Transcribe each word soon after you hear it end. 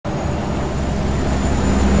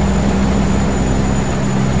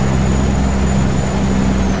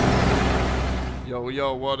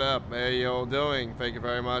Yo, what up? How y'all doing? Thank you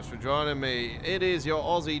very much for joining me. It is your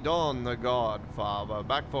Aussie Don, the Godfather,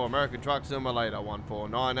 back for American Truck Simulator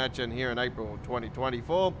 149 action here in April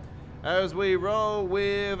 2024, as we roll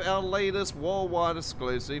with our latest worldwide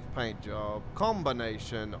exclusive paint job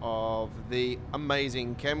combination of the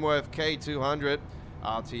amazing Kenworth K200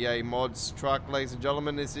 RTA mods truck. Ladies and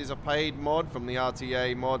gentlemen, this is a paid mod from the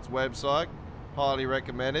RTA mods website. Highly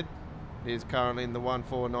recommended. It is currently in the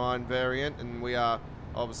 149 variant, and we are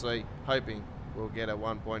obviously hoping we'll get a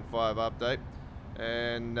 1.5 update.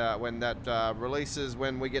 And when that releases,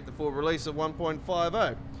 when we get the full release of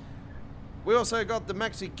 1.50. We also got the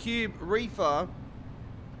MaxiCube Reefer,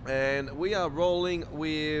 and we are rolling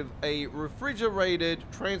with a refrigerated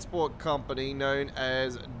transport company known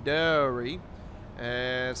as Derry.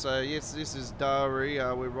 So yes, this is Derry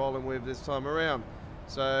we're rolling with this time around.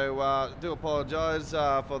 So do apologise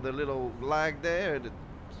for the little lag there.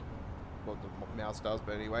 Well, the mouse does,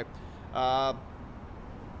 but anyway.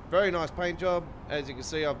 Very nice paint job, as you can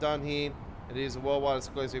see I've done here. It is a worldwide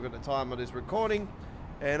exclusive at the time of this recording.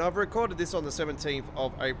 And I've recorded this on the 17th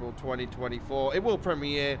of April 2024. It will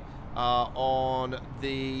premiere on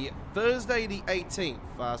the Thursday the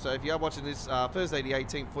 18th. So if you are watching this Thursday the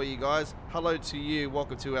 18th for you guys, hello to you.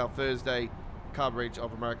 Welcome to our Thursday coverage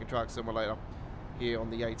of American Truck Simulator here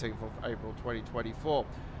on the 18th of April 2024.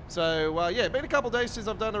 So yeah, been a couple of days since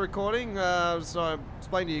I've done a recording. So I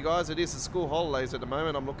explained to you guys, it is the school holidays at the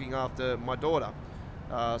moment. I'm looking after my daughter.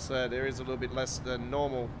 So there is a little bit less than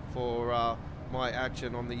normal for my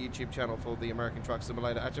action on the YouTube channel for the American Truck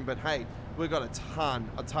Simulator action. But hey, we've got a ton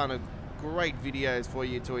of great videos for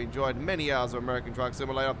you to enjoy. Many hours of American Truck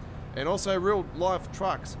Simulator, and also real life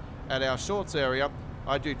trucks at our shorts area.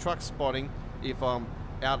 I do truck spotting if I'm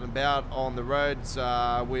out and about on the roads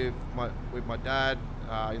with my dad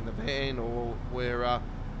in the van, or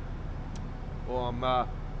I'm out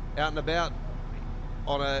and about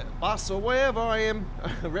on a bus or wherever I am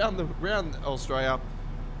around Australia.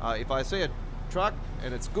 If I see a truck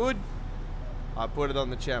and it's good, I put it on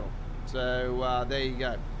the channel. So there you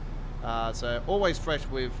go. So always fresh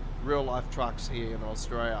with real life trucks here in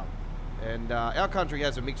Australia. And our country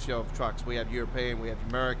has a mixture of trucks. We have European, we have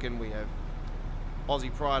American, we have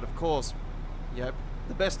Aussie pride, of course. Yep,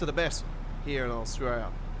 the best of the best here in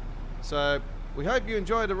Australia. So we hope you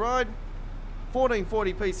enjoyed the ride.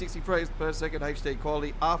 1440p 60 frames per second HD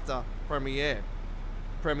quality after premiere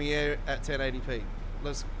at 1080p.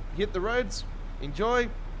 Let's hit the roads, enjoy.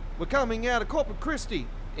 We're coming out of Corpus Christi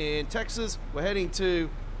in Texas. We're heading to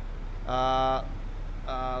Lufkin,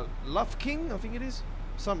 I think it is,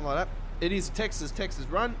 something like that. It is Texas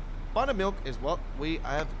run. Buttermilk is what we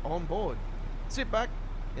have on board. Sit back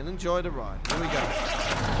and enjoy the ride. Here we go.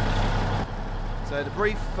 So the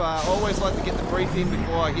brief, I always like to get the brief in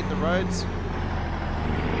before I hit the roads.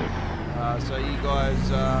 So you guys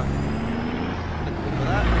get the for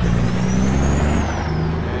that.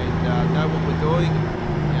 And know what we're doing,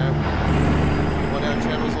 you know, what our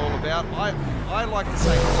channel's all about. I like to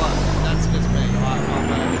say hello. That's just me. I'm a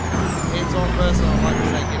hands-on person. I like to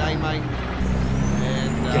say g'day, mate.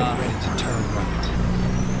 And get ready to turn right.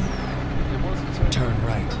 Turn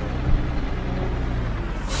right.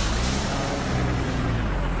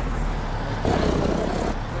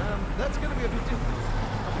 That's going to be a bit different. I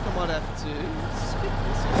think I might have to skip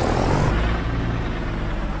this.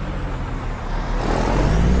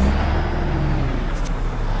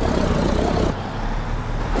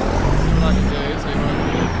 See what I can do. See what I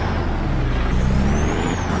can do.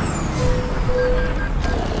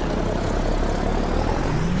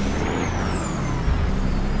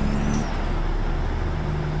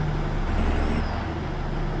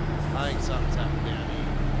 Something's happening down here.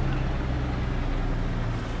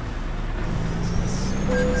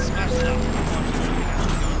 Smash it up.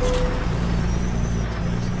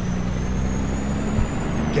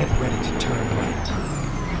 Get ready to turn right.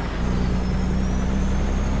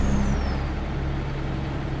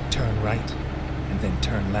 Turn right, and then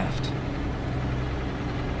turn left.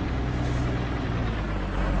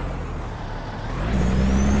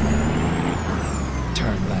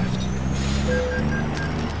 Turn left.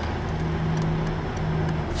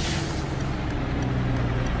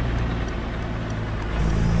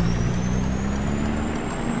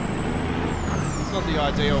 Not the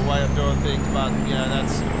ideal way of doing things, but you know,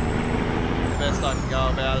 that's the best I can go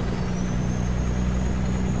about it.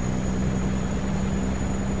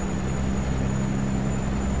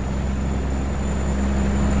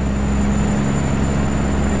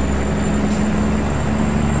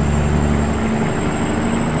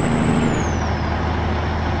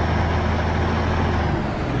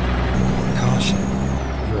 Caution,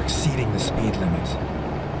 you're exceeding the speed limit.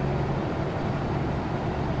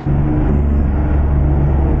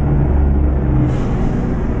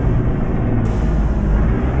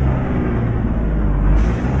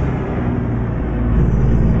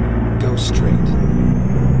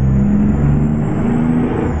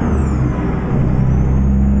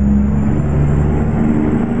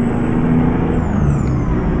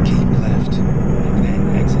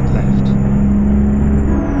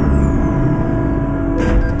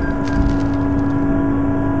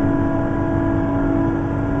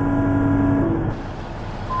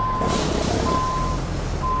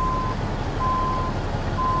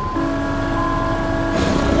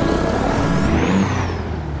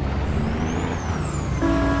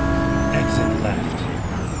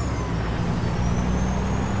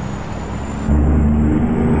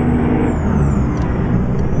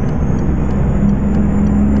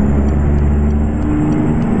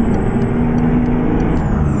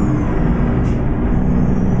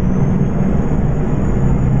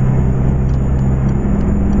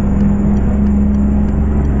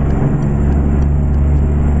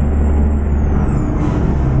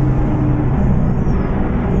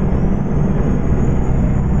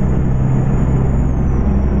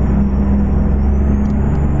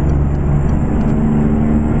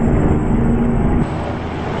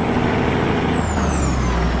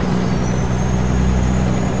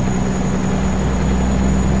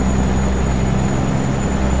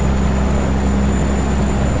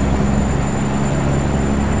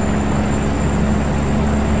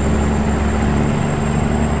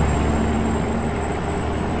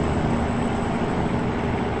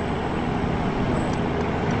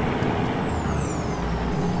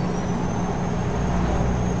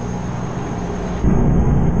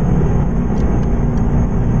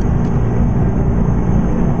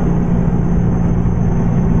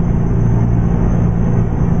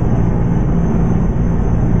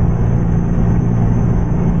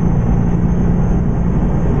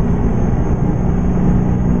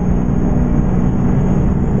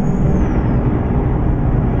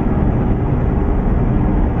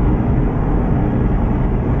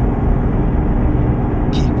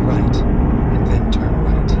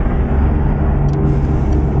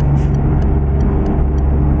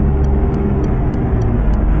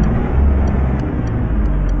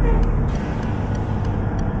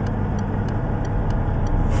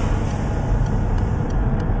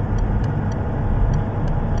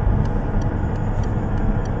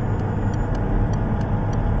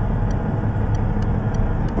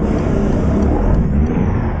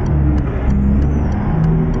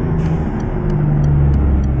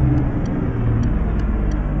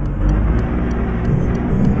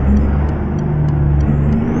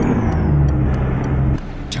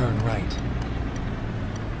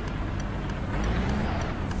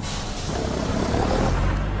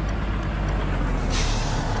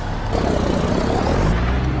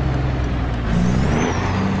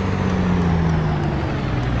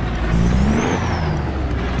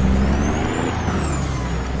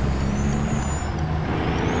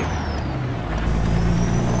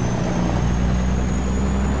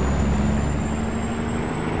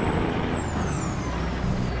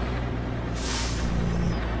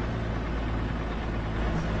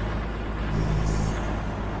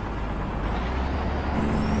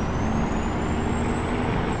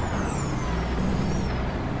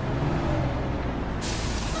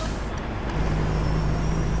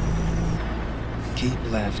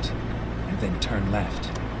 Keep left, and then turn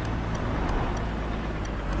left.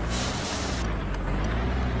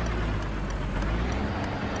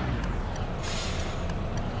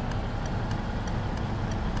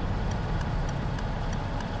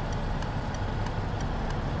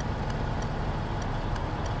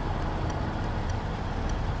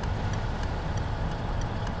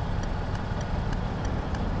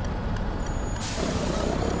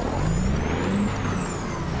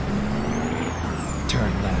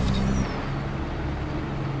 Turn left.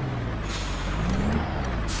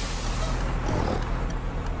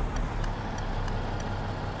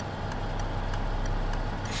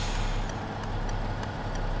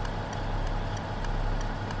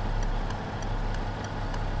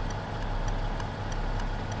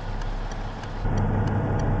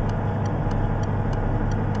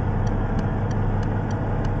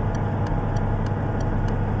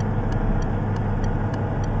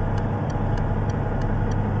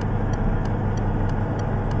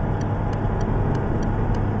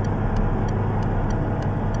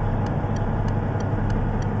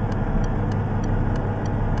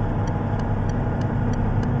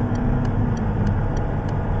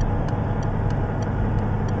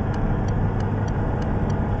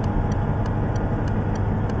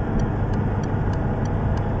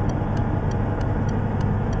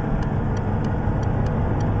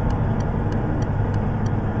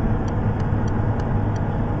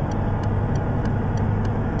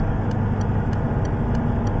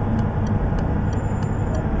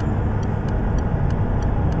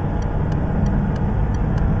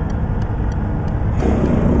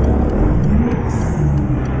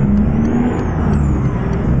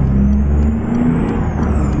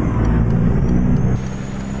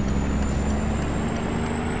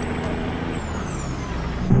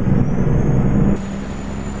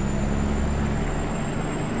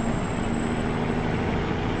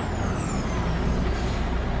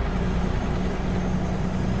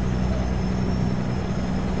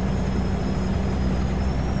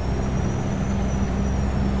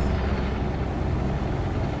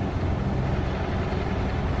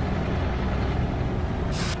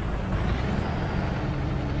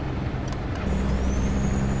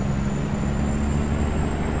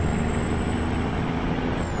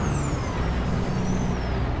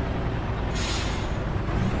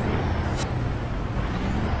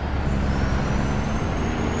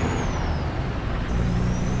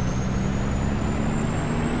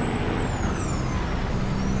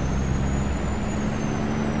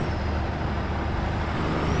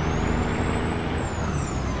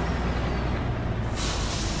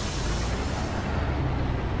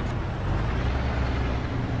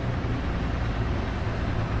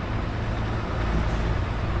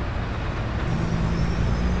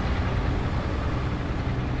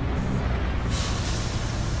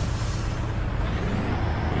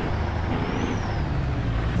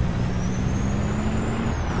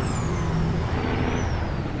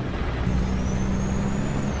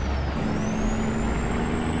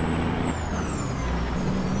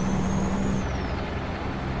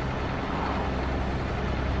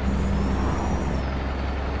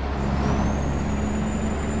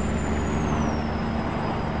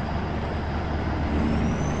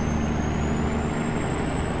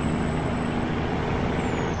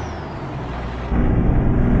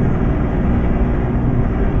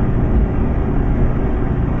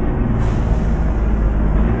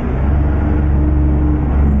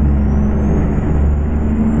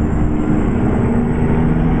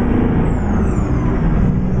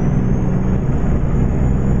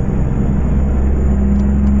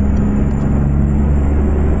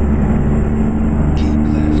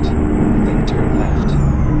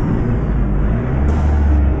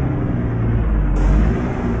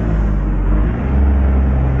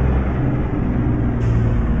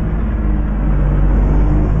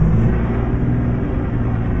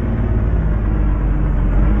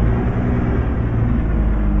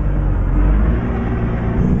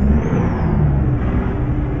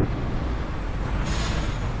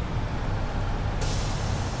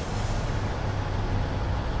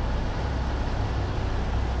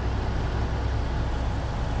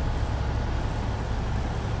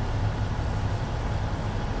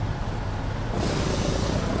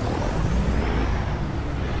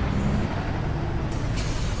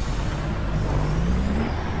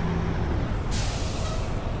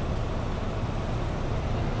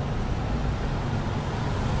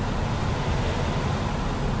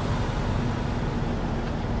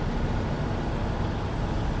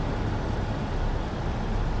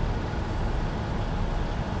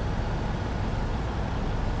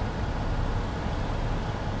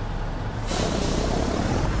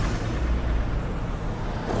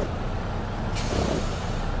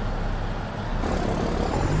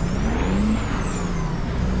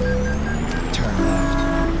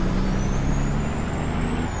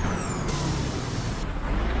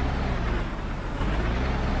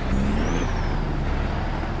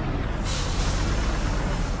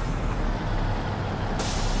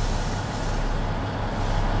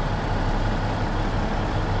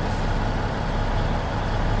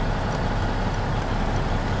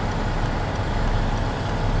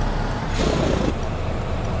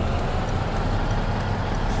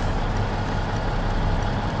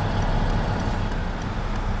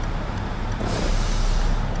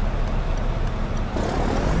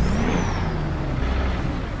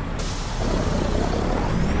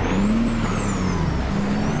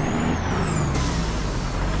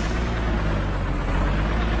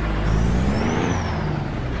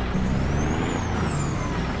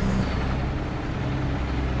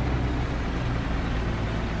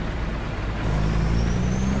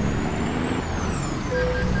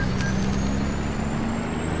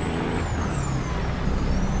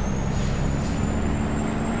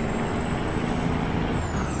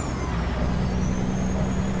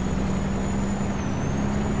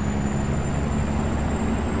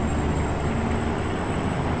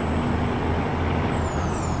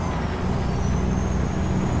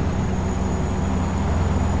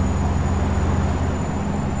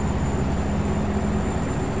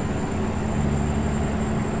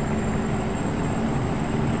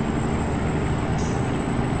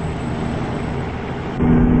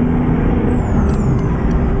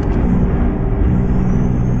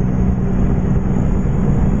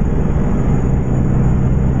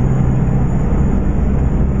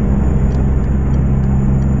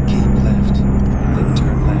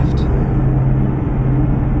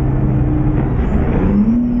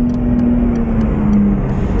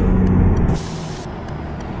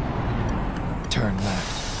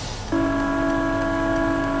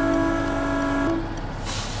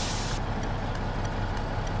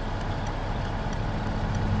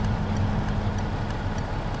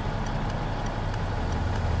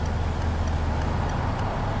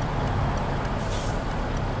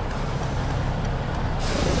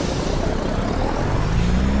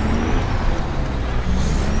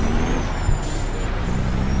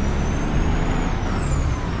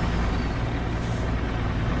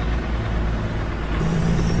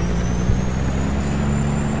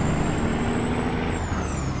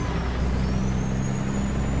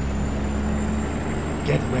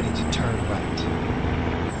 Get ready to turn right.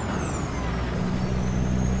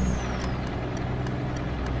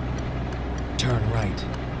 Turn right.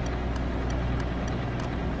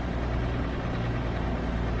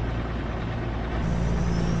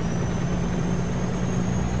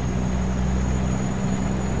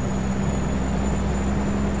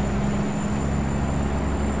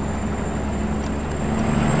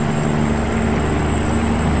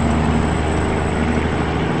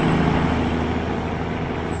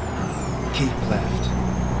 Keep left.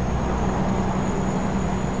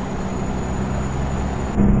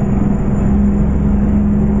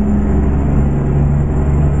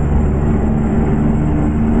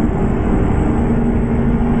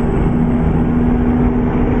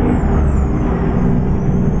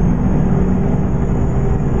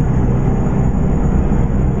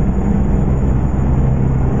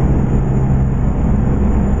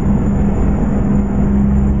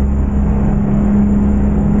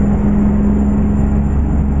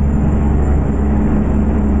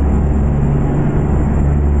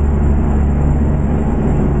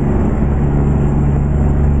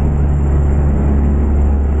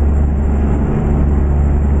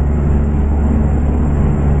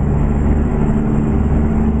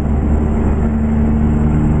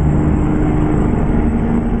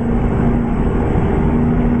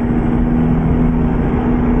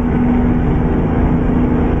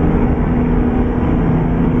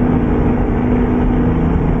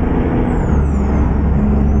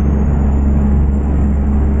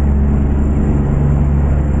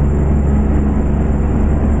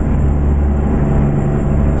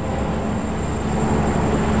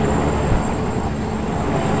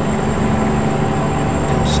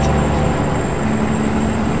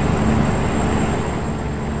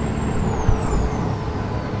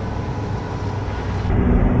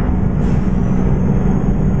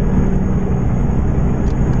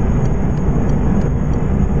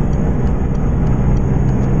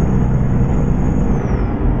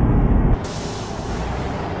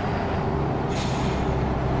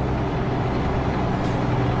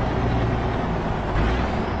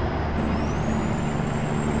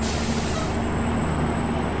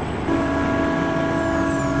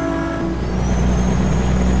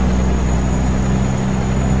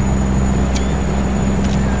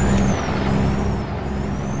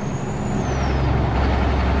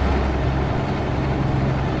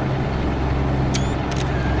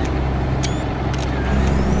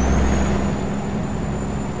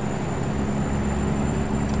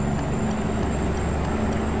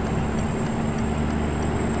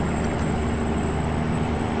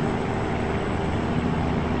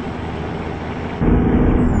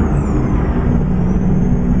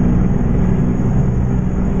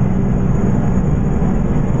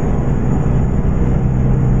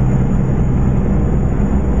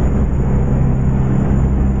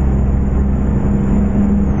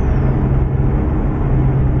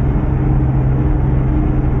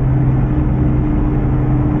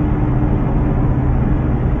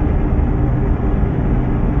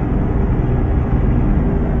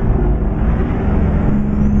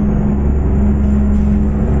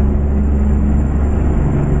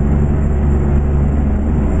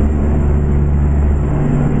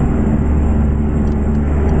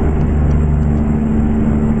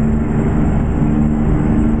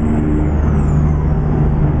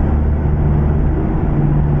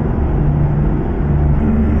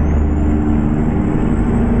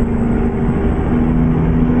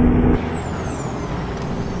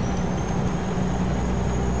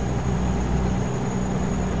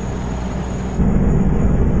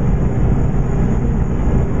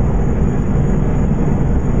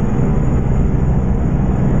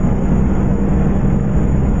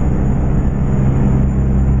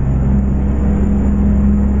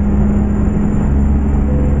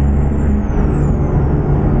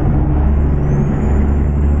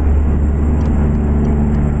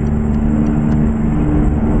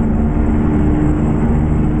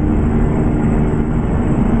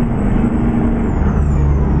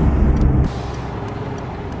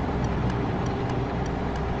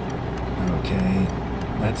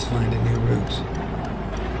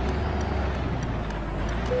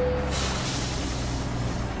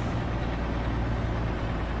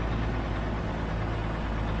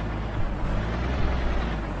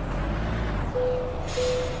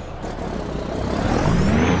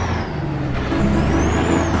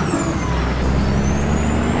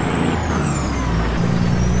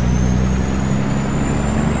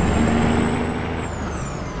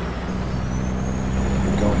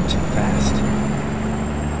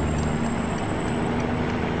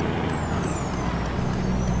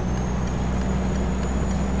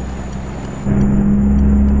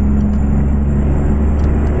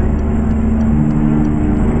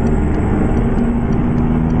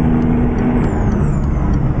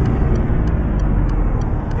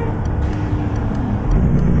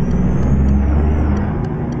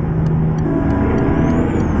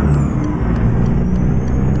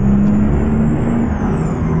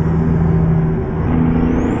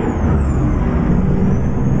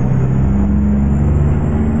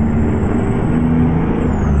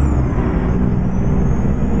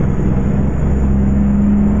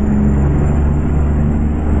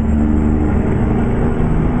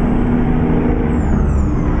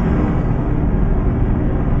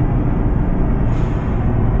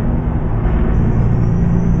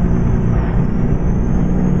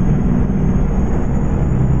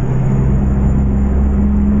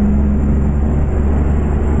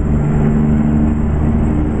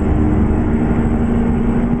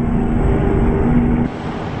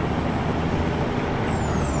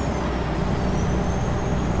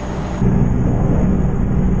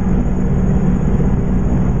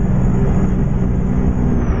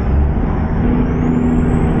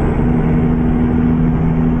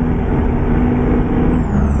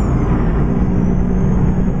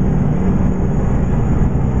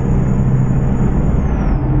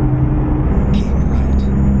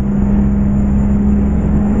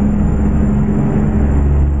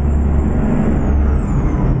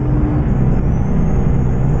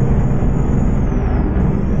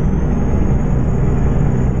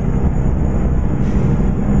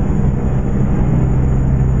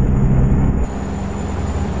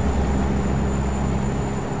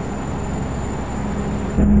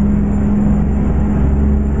 Do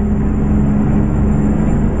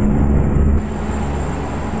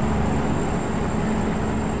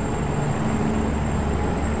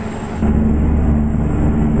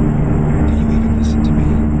you even listen to me?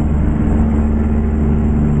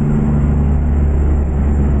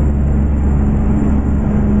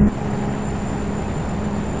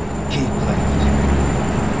 Keep left.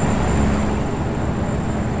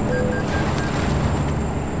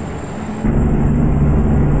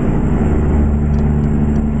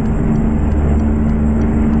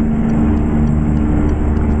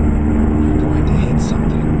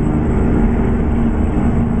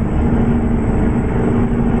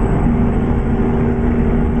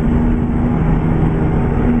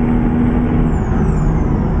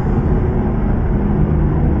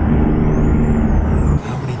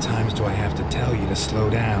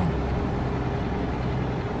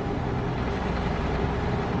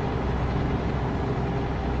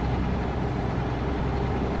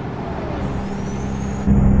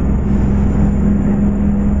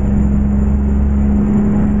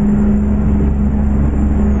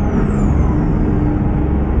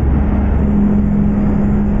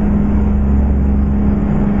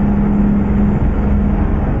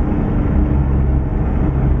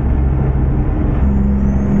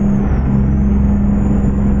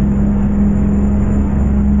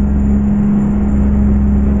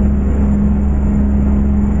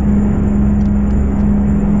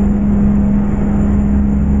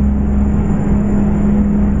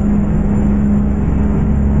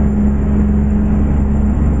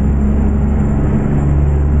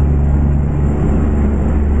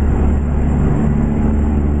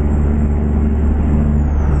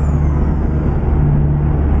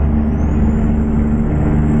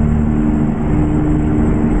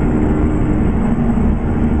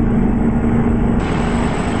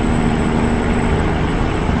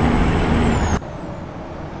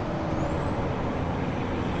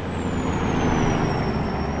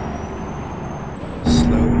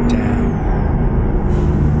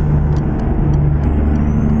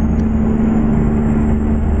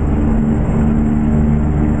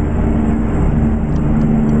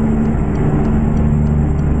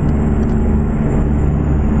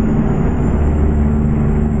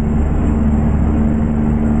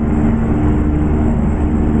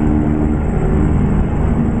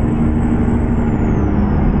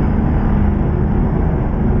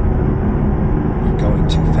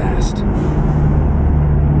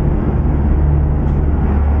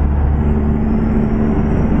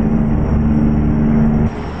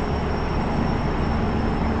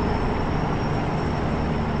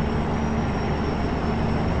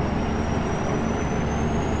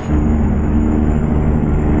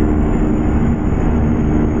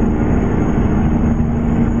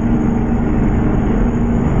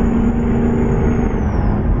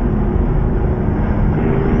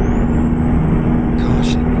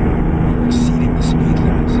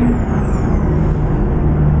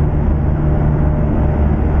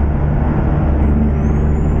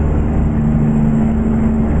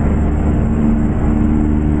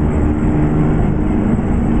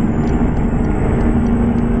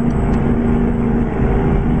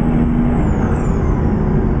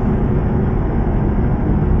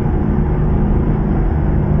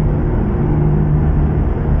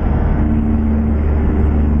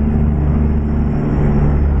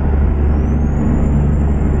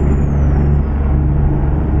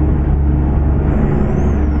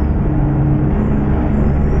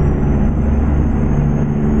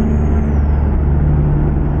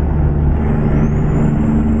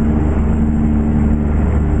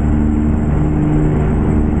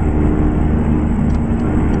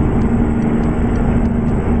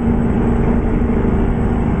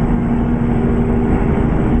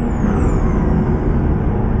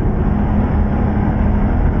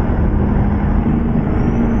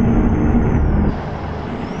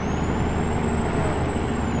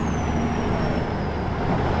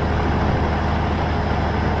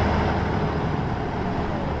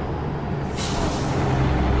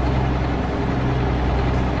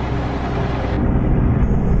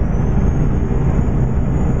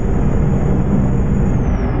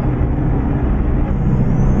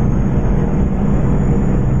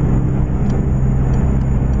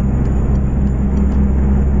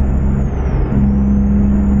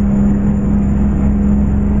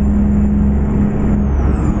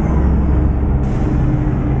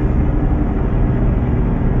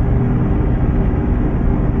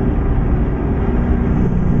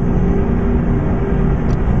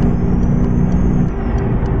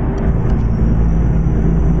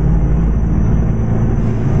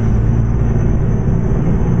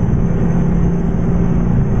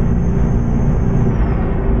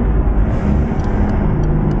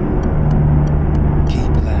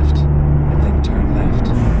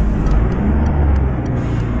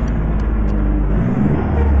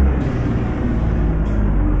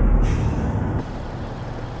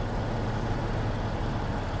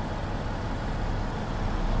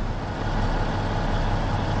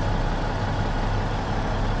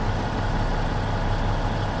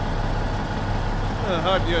 I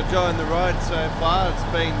hope you're enjoying the ride so far. It's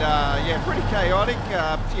been, yeah, pretty chaotic.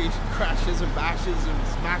 A few crashes and bashes and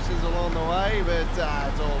smashes along the way, but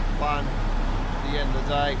it's all fun at the end of the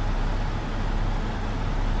day.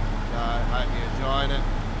 So I hope you're enjoying it.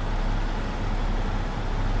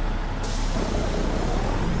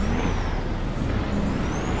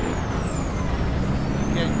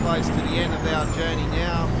 Getting close to the end of our journey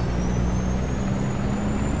now.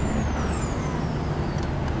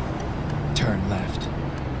 Turn left.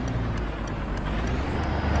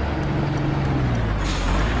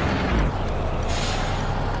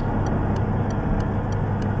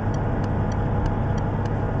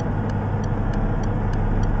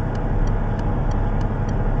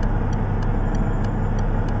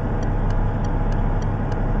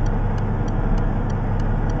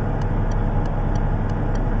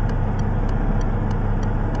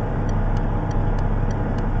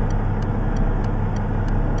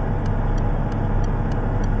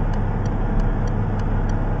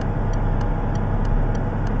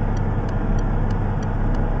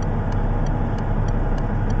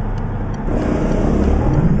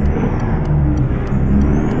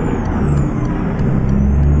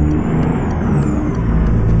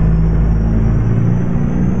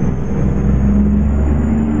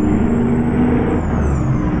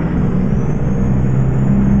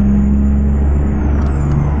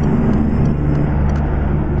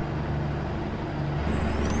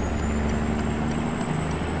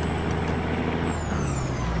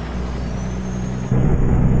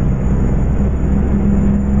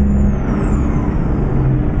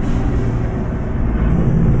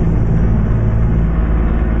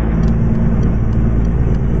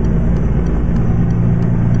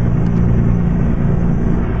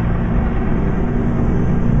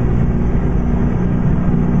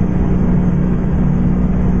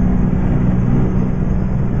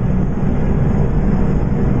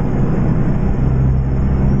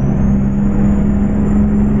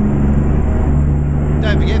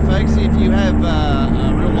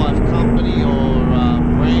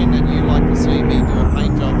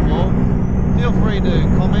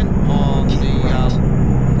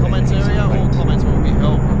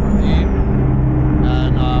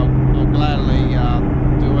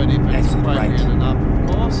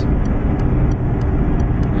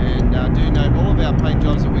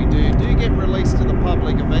 Paintjobs that we do get released to the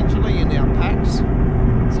public eventually in our packs.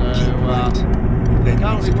 So we're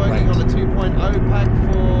currently working on a 2.0 pack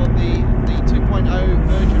for the 2.0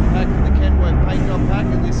 version pack for the Kenworth Paintjob Pack,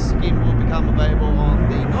 and this skin will become available on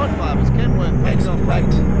the Godfather's Kenworth Paintjob Pack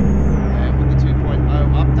with the 2.0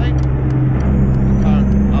 update. The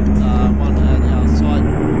current one at our site,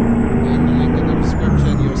 in the link in the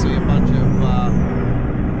description, you'll see a bunch of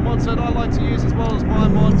mods that I like to use, as well as my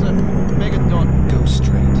mods at MEGA.NZ.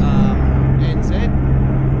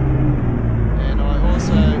 And I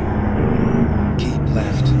also keep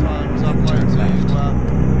left. Sometimes upload to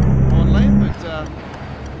online, but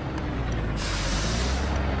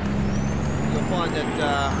you'll find that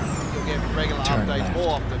you'll get regular updates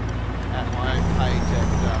more often at my own page at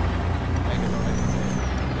MEGA.NZ.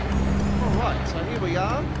 Alright, so here we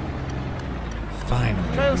are.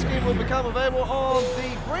 Finally, Trailer scheme will become available on the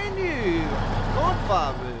brand new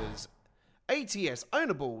Godfather's ATS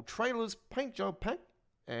Ownable Trailers Paintjob Pack,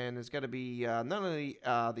 and there's going to be not only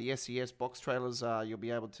the SES box trailers you'll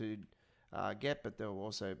be able to get, but there will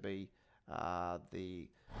also be the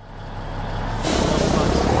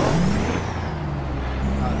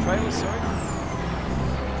trailers, sorry.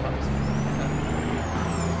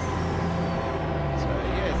 So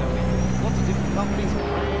yeah, there'll be lots of different companies and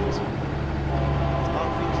brands.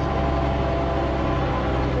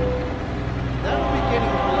 That'll be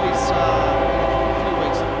getting released in a few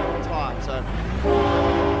weeks' time. So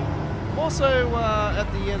I'm also at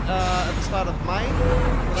the start of May for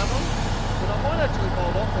that one, but I might actually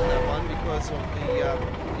hold off on that one because of the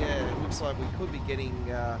yeah, it looks like we could be getting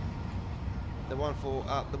the one for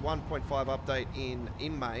the 1.5 update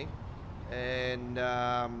in May, and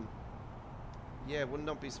yeah, would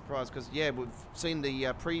not be surprised because yeah, we've seen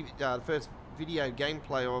the first video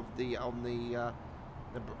gameplay of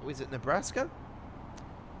is it Nebraska?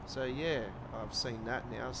 So yeah, I've seen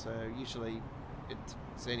that now. So usually it's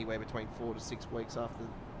anywhere between 4 to 6 weeks after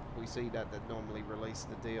we see that normally release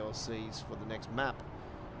the DLCs for the next map,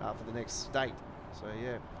 for the next state. So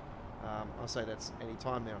yeah, I'll say that's any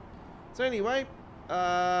time now. So anyway,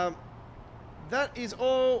 that is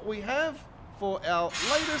all we have for our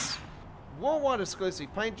latest worldwide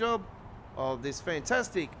exclusive paint job of this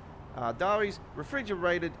fantastic Derry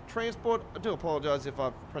Refrigerated Transport. I do apologise if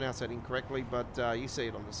I've pronounced that incorrectly, but you see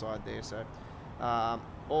it on the side there. So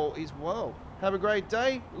all is well. Have a great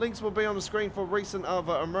day. Links will be on the screen for recent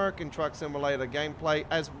other American Truck Simulator gameplay,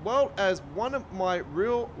 as well as one of my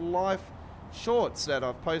real life shorts that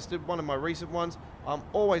I've posted, one of my recent ones. I'm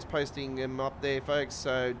always posting them up there, folks,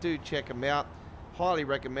 so do check them out. Highly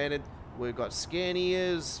recommended. We've got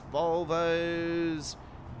Scanias, Volvos,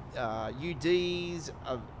 UDs,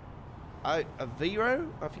 Avero,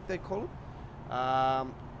 I think they call it.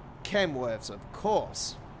 Kenworths, of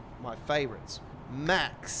course, my favorites.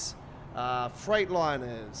 Max,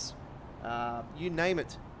 Freightliners, you name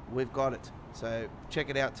it, we've got it. So check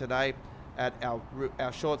it out today at our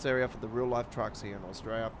shorts area for the real life trucks here in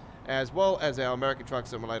Australia, as well as our American Truck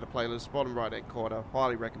Simulator playlist, bottom right hand corner.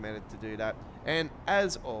 Highly recommended to do that. And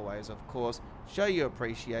as always, of course, show your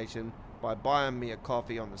appreciation by buying me a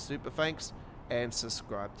coffee on the Super Thanks and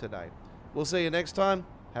subscribe today. We'll see you next time.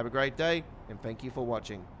 Have a great day, and thank you for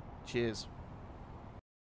watching. Cheers.